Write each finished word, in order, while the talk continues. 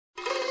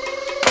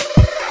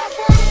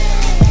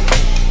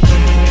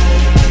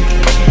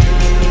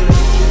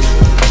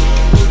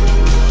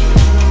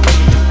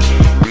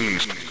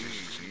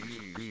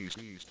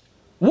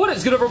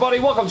What is good, everybody?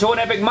 Welcome to an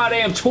epic My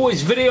Damn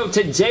Toys video.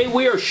 Today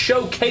we are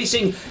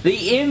showcasing the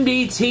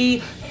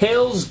MDT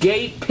Hell's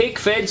Gate Pic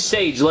Fed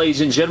stage,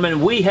 ladies and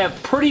gentlemen. We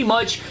have pretty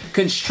much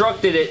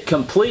constructed it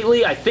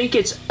completely. I think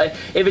it's,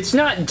 if it's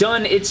not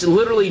done, it's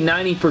literally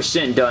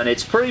 90% done.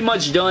 It's pretty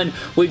much done.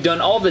 We've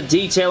done all the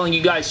detailing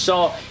you guys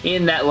saw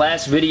in that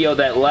last video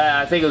that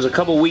I think it was a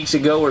couple weeks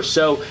ago or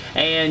so,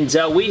 and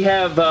we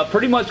have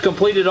pretty much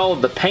completed all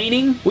of the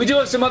painting. We do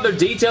have some other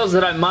details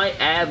that I might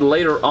add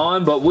later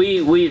on, but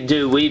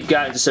we've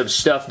gotten some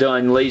stuff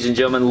done, ladies and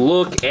gentlemen.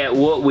 Look at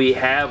what we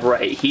have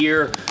right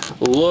here.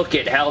 Look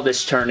at how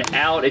this turned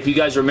out. If you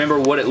guys remember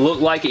what it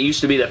looked like, it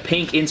used to be the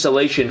pink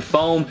insulation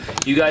foam.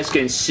 You guys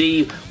can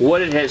see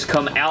what it has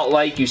come out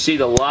like. You see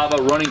the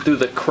lava running through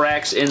the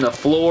cracks in the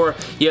floor.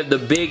 You have the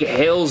big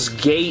Hell's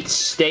Gate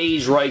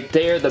stage right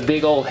there, the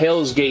big old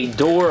Hell's Gate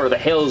door, or the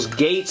Hell's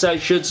Gates I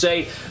should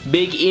say.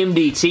 Big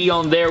MDT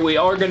on there. We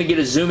are going to get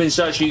a zoom in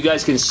shot so you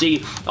guys can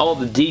see all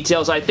the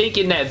details. I think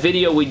in that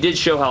video we did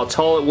show how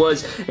tall it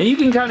was, and you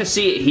can kind of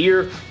see it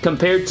here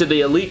compared to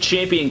the Elite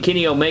Champion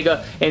Kenny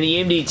Omega and the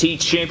MDT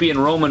Champion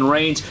Roman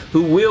Reigns,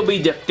 who will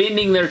be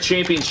defending their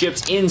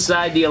championships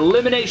inside the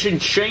Elimination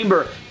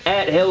Chamber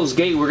at Hell's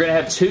Gate. We're going to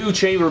have two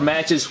chamber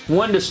matches,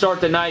 one to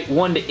start the night,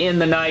 one to end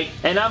the night,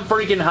 and I'm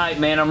freaking hyped,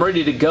 man. I'm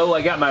ready to go.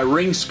 I got my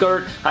ring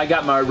skirt, I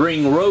got my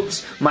ring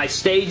ropes, my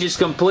stage is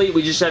complete.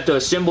 We just have to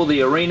assemble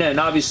the arena, and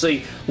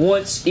obviously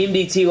once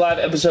MDT Live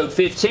episode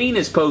 15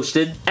 is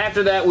posted,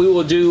 after that we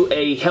will do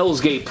a Hell's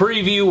Gate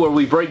preview where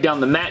we break down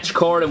the match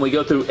card and we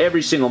go through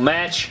every single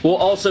match. We'll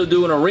also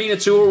do an arena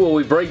tour where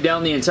we break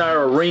down the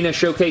entire arena,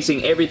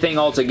 showcasing everything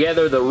all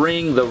together, the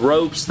ring, the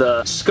ropes,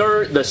 the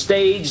skirt, the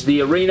stage,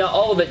 the arena,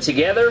 all of it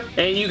together,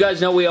 and you guys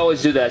know we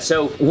always do that.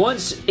 So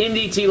once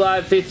MDT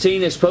Live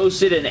 15 is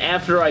posted, and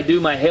after I do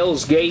my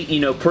Hell's Gate,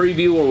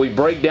 preview where we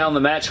break down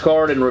the match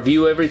card and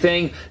review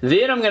everything,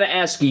 then I'm going to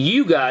ask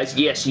you guys,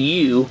 yes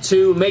you,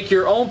 to make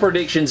your own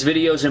predictions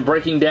videos and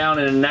breaking down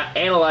and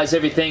analyze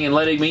everything and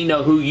letting me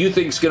know who you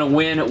think is going to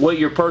win, what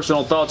your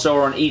personal thoughts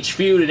are on each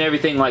feud and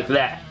everything like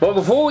that. But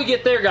before we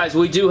get there, guys,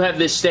 we do have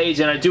this stage,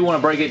 and I do want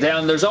to break it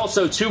down. There's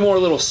also two more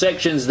little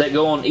sections that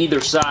go on either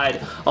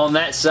side, on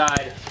that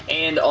side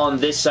and on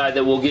this side,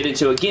 that we'll get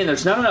into. Again,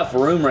 there's not enough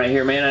room right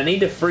here, man. I need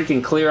to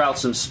freaking clear out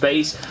some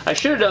space. I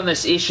should have done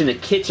this ish in the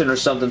kitchen or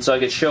something so I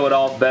could show it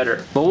off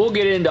better, but we'll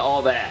get into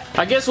all that.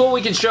 I guess what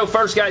we can show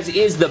first, guys,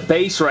 is the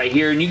base right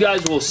here, and you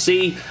guys will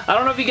see. I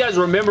don't know if you guys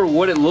remember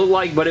what it looked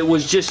like, but it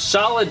was just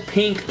solid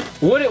pink.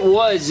 What it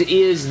was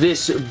is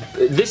this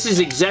is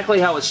exactly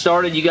how it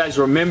started. You guys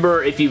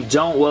remember? If you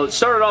don't, well, it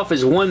started off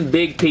as one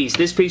big piece.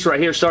 This piece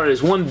right here started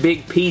as one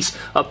big piece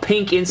of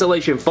pink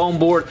insulation foam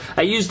board.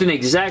 I used an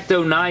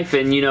X-Acto knife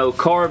and,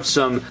 carved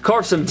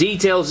some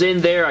details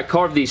in there. I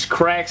carved these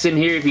cracks in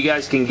here. If you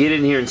guys can get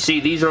in here and see,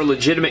 these are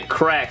legitimate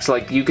cracks.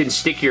 Like, you can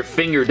stick your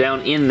finger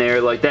down in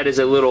there. Like, that is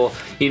a little,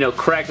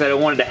 crack that I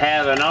wanted to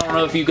have. And I don't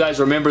know if you guys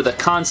remember the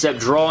concept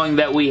drawing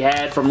that we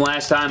had from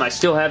last time. I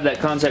still have that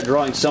concept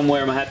drawing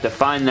somewhere. I'm going to have to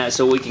find that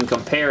so we can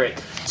compare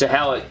it to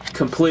how it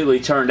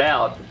completely turned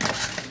out.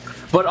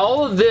 But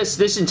all of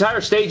this entire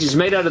stage is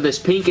made out of this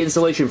pink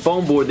insulation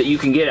foam board that you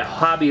can get at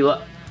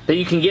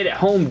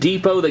Home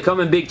Depot. They come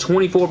in big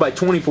 24 by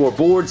 24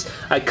 boards.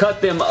 I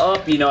cut them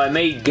up. I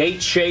made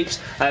gate shapes.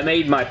 I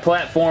made my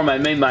platform. I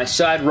made my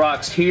side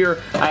rocks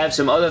here. I have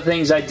some other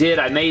things I did.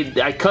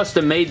 I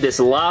custom made this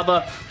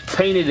lava,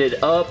 painted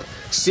it up,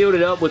 sealed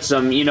it up with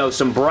some,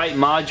 some bright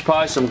Mod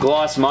Podge, some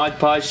gloss Mod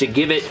Podge to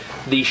give it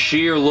the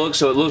sheer look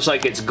so it looks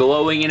like it's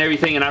glowing and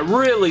everything. And I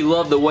really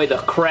love the way the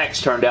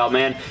cracks turned out,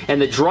 man.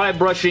 And the dry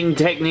brushing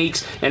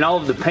techniques and all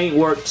of the paint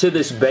work to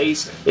this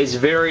base is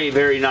very,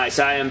 very nice.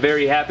 I am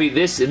very happy.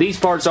 These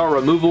parts are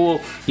removable.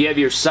 You have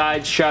your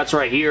side shots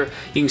right here.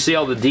 You can see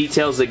all the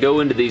details that go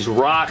into these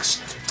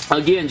rocks.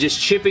 Again, just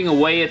chipping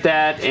away at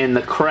that and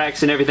the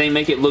cracks and everything,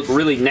 make it look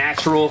really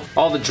natural.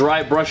 All the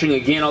dry brushing,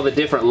 again, all the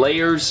different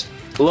layers.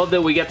 Love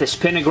that we got this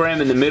pentagram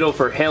in the middle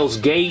for Hell's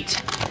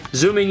Gate.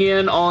 Zooming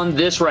in on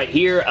this right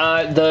here,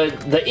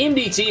 the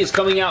MDT is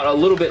coming out a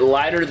little bit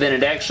lighter than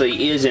it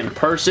actually is in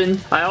person.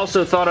 I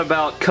also thought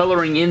about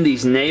coloring in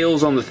these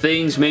nails on the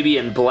things, maybe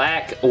in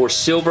black or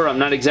silver. I'm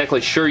not exactly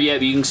sure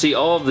yet, but you can see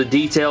all of the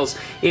details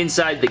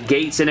inside the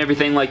gates and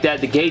everything like that.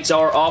 The gates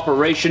are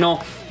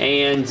operational,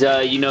 and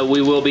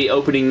we will be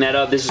opening that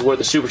up. This is where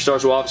the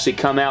superstars will obviously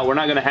come out. We're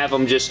not going to have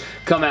them just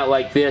come out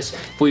like this.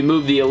 If we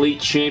move the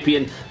Elite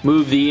Champion,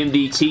 move the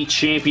MDT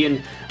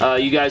Champion,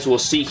 you guys will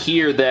see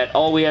here that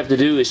all we have to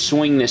do is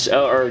swing this,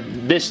 or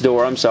this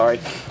door, I'm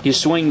sorry. You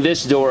swing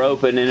this door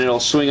open and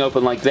it'll swing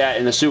open like that,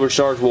 and the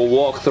superstars will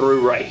walk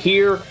through right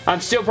here. I'm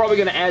still probably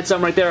going to add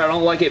some right there. I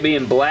don't like it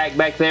being black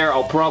back there.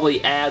 I'll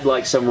probably add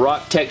like some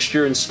rock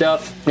texture and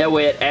stuff. That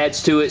way it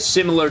adds to it,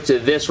 similar to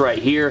this right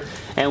here.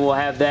 And we'll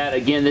have that.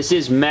 Again, this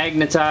is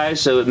magnetized,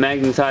 so it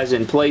magnetizes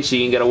in place, so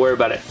you ain't got to worry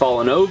about it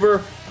falling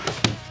over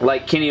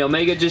like Kenny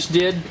Omega just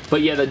did.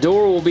 But yeah, the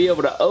door will be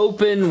able to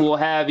open. We'll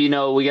have, we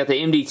got the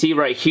MDT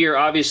right here.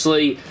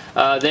 Obviously,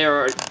 there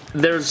are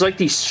there's like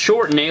these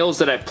short nails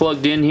that I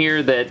plugged in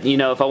here that, you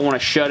know, if I want to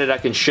shut it, I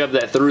can shove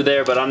that through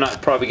there, but I'm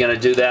not probably going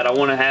to do that. I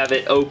want to have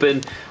it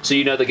open so,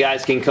 you know, the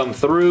guys can come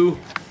through.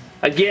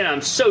 Again,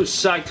 I'm so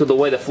psyched with the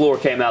way the floor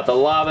came out. The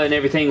lava and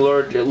everything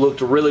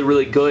looked really,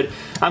 really good.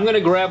 I'm going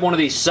to grab one of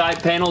these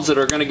side panels that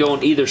are going to go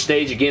on either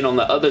stage. Again, on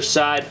the other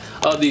side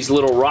of these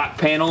little rock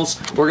panels,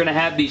 we're going to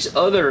have these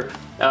other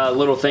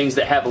little things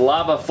that have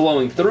lava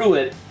flowing through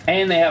it,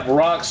 and they have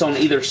rocks on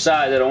either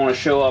side that I want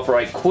to show off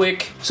right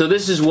quick. So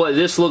this is what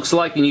this looks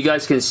like, and you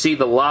guys can see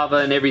the lava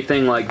and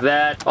everything like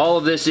that. All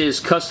of this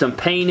is custom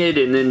painted,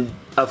 and then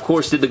of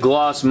course did the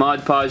gloss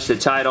Mod Podge to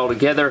tie it all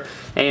together,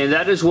 and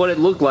that is what it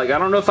looked like. I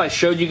don't know if I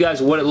showed you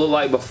guys what it looked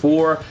like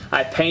before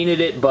I painted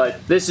it,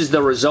 but this is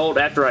the result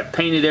after I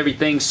painted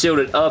everything, sealed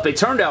it up. It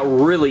turned out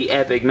really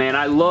epic, man.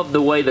 I love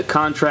the way the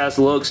contrast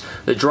looks.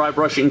 The dry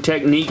brushing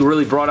technique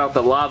really brought out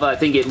the lava. I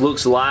think it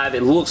looks live.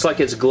 It looks like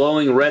it's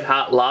glowing red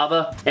hot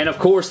lava, and of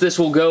course this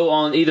will go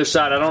on either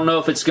side. I don't know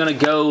if it's going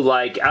to go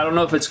like, I don't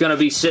know if it's going to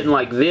be sitting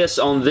like this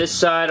on this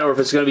side or if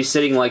it's going to be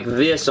sitting like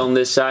this on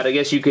this side. I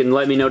guess you can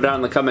let me know down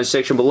in the comment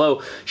section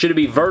below. Should it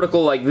be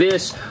vertical like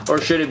this, or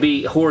should it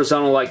be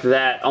horizontal like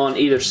that on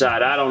either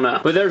side? I don't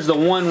know. But there's the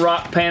one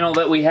rock panel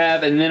that we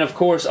have, and then of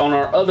course on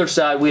our other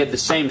side we have the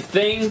same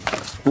thing,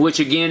 which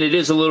again it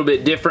is a little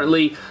bit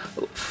differently.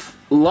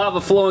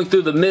 Lava flowing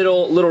through the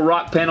middle, little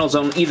rock panels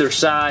on either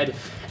side,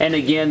 and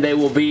again they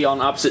will be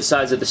on opposite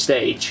sides of the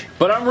stage.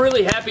 But I'm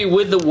really happy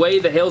with the way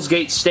the Hell's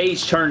Gate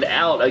stage turned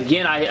out.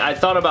 Again, I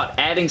thought about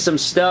adding some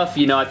stuff.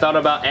 You know, I thought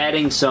about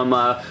adding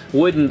some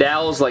wooden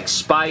dowels, like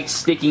spikes,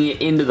 sticking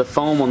it into the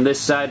foam on this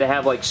side to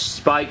have like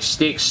spike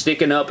sticks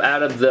sticking up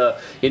out of the,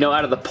 you know,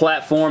 out of the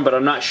platform, but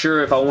I'm not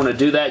sure if I want to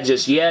do that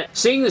just yet.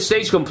 Seeing the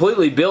stage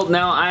completely built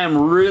now, I am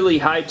really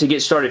hyped to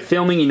get started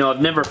filming. You know,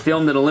 I've never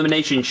filmed an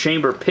Elimination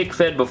Chamber Pic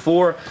Fed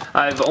before.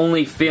 I've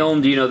only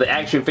filmed, you know, the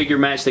action figure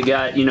match that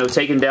got, you know,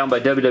 taken down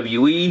by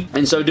WWE,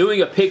 and so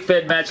doing a Pic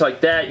Fed match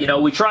like that, you know,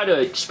 we try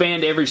to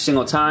expand every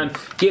single time,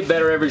 get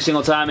better every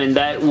single time, and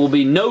that will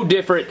be no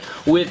different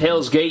with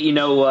Hell's Gate. You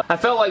know, I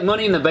felt like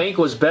Money in the Bank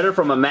was better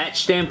from a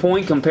match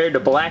standpoint compared to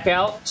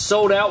Blackout.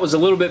 Sold Out was a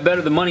little bit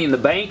better than Money in the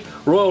Bank.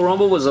 Royal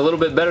Rumble was a little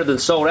bit better than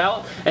Sold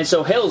Out, and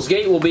so Hell's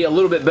Gate will be a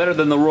little bit better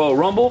than the Royal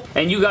Rumble,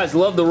 and you guys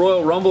love the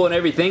Royal Rumble and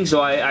everything,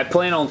 so I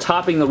plan on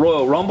topping the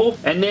Royal Rumble.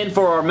 And then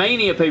for our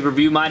Mania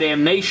pay-per-view, My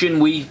Damn Nation,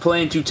 we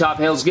plan to top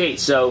Hell's Gate.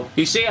 So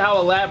you see how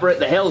elaborate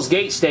the Hell's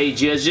Gate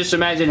stage is. Just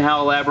imagine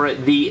how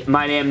elaborate the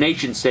My Damn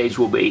Nation stage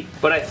will be.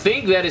 But I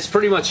think that is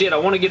pretty much it. I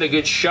want to get a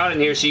good shot in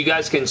here so you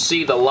guys can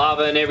see the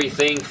lava and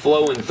everything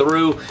flowing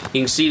through.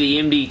 You can see the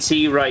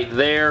MDT right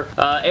there.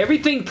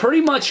 Everything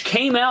pretty much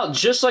came out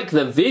just like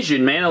the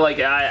vision, man. Like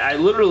I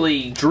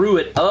literally drew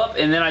it up,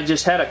 and then I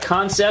just had a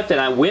concept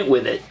and I went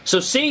with it. So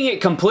seeing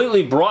it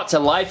completely brought to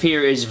life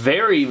here is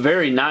very,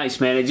 very nice,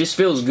 man. It just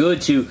feels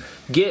good to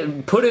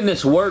put in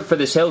this work for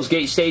this Hell's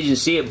Gate stage and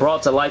see it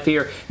brought to life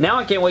here. Now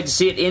I can't wait to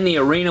see it in the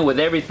arena with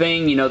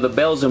everything, you know, the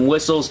bells and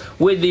whistles,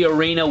 with the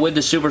arena, with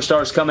the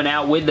superstars coming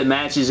out, with the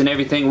matches and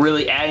everything,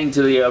 really adding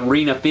to the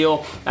arena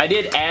feel. I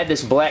did add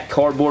this black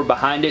cardboard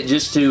behind it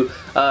just to,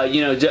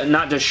 you know,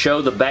 not just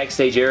show the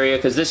backstage area,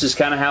 because this is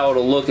kind of how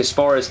it'll look, as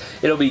far as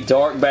it'll be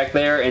dark back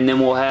there, and then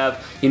we'll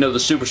have, you know, the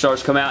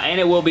superstars come out, and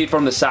it will be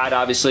from the side,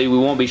 obviously. We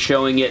won't be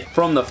showing it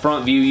from the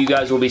front view. You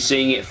guys will be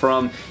seeing it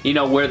from, you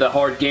know, where the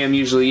hard cam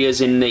usually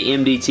is in the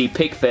MDT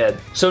Pic Fed.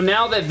 So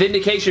now that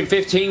Vindication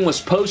 15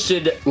 was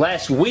posted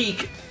last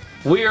week,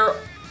 we're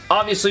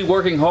obviously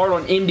working hard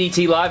on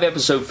MDT Live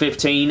Episode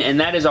 15,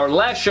 and that is our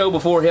last show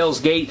before Hell's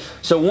Gate.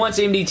 So once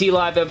MDT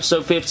Live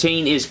Episode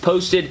 15 is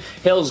posted,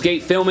 Hell's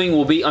Gate filming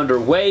will be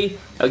underway.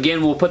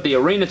 Again, we'll put the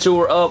arena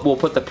tour up, we'll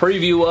put the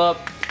preview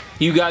up.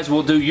 You guys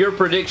will do your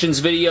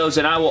predictions videos,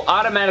 and I will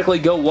automatically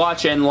go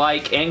watch and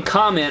like and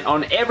comment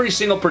on every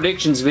single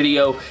predictions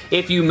video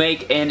if you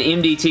make an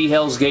MDT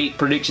Hell's Gate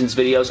predictions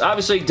videos.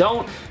 Obviously,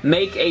 don't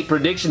make a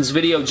predictions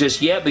video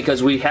just yet,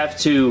 because we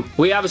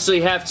obviously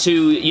have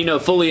to, you know,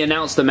 fully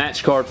announce the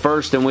match card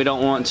first, and we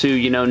don't want to,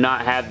 you know,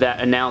 not have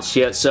that announced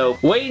yet. So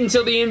wait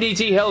until the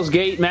MDT Hell's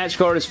Gate match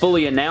card is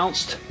fully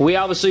announced. We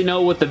obviously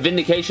know what the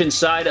Vindication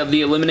side of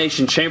the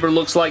Elimination Chamber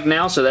looks like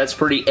now, so that's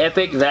pretty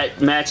epic. That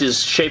match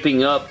is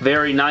shaping up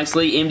very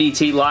nicely.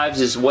 MDT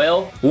Lives as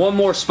well. One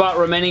more spot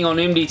remaining on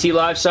MDT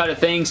Live side of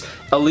things.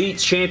 Elite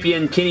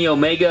Champion Kenny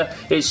Omega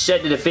is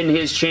set to defend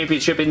his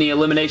championship in the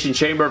Elimination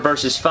Chamber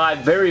versus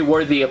 5 very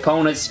worthy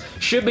opponents.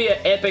 Should be an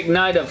epic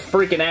night of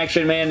freaking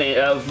action, man,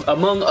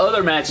 among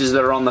other matches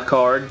that are on the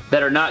card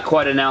that are not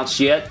quite announced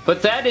yet.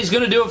 But that is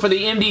going to do it for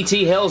the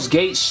MDT Hell's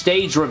Gate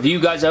stage review,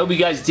 guys. I hope you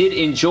guys did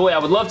enjoy. I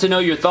would love to know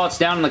your thoughts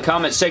down in the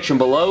comment section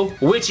below.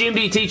 Which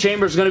MDT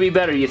chamber is going to be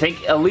better? You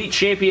think Elite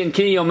Champion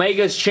Kenny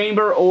Omega's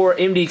chamber or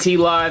MDT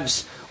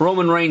Live's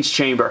Roman Reigns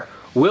chamber?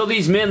 Will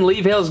these men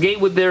leave Hell's Gate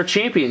with their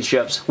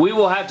championships? We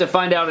will have to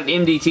find out at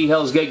MDT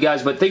Hell's Gate,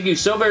 guys, but thank you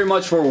so very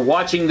much for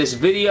watching this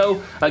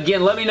video.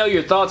 Again, let me know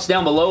your thoughts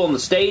down below on the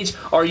stage.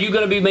 Are you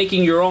going to be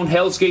making your own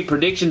Hell's Gate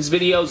predictions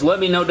videos? Let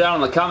me know down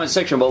in the comment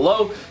section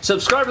below.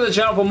 Subscribe to the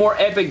channel for more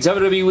epic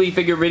WWE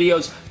figure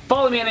videos.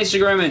 Follow me on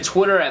Instagram and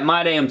Twitter at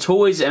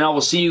MyDamnToys, and I will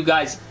see you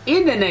guys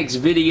in the next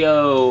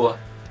video.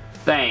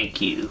 Thank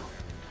you.